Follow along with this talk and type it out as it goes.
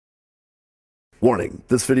Warning,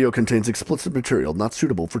 this video contains explicit material not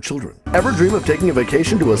suitable for children. Ever dream of taking a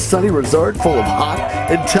vacation to a sunny resort full of hot,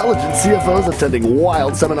 intelligent CFOs attending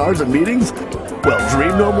wild seminars and meetings? Well,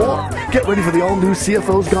 dream no more. Get ready for the all-new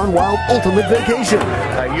CFOs Gone Wild Ultimate Vacation.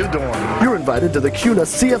 How you doing? You're invited to the CUNA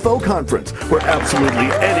CFO Conference, where absolutely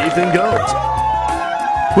anything goes.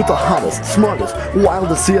 With the hottest, smartest,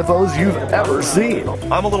 wildest CFOs you've ever seen.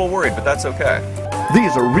 I'm a little worried, but that's okay.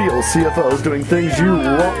 These are real CFOs doing things you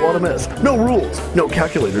won't want to miss. No rules, no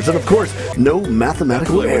calculators, and of course, no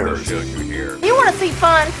mathematical errors. You want to see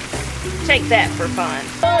fun? Take that for fun.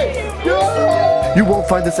 You won't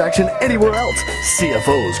find this action anywhere else.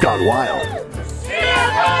 CFOs Gone Wild.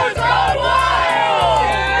 CFOs Gone Wild!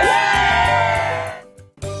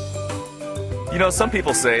 You know, some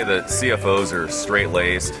people say that CFOs are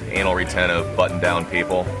straight-laced, anal retentive, button-down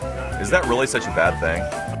people. Is that really such a bad thing?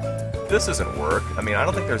 This isn't work. I mean, I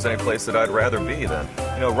don't think there's any place that I'd rather be than,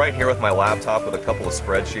 right here with my laptop with a couple of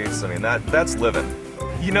spreadsheets. I mean, that's living.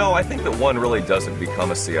 I think that one really doesn't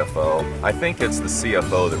become a CFO. I think it's the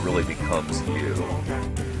CFO that really becomes you.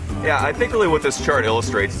 Yeah, I think really what this chart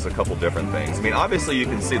illustrates is a couple different things. I mean, obviously you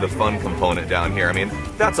can see the fun component down here. I mean,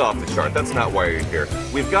 that's off the chart. That's not why you're here.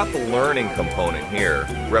 We've got the learning component here,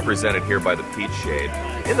 represented here by the peach shade.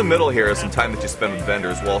 In the middle here is some time that you spend with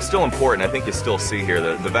vendors. While still important, I think you still see here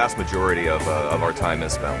that the vast majority of our time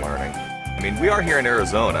is spent learning. I mean, we are here in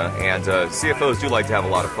Arizona, and CFOs do like to have a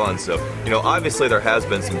lot of fun, so, obviously there has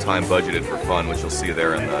been some time budgeted for fun, which you'll see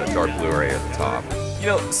there in the dark blue area at the top.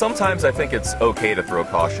 Sometimes I think it's okay to throw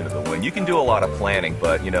caution to the wind. You can do a lot of planning,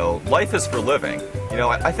 but, life is for living.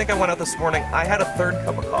 I think I went out this morning, I had a third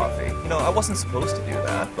cup of coffee. I wasn't supposed to do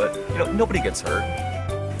that, but, nobody gets hurt.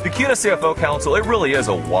 The CUNA CFO Council, it really is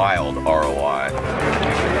a wild ROI.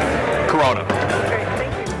 Corona.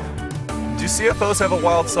 Do CFOs have a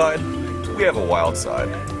wild side? We have a wild side.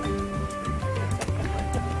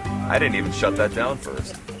 I didn't even shut that down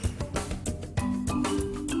first.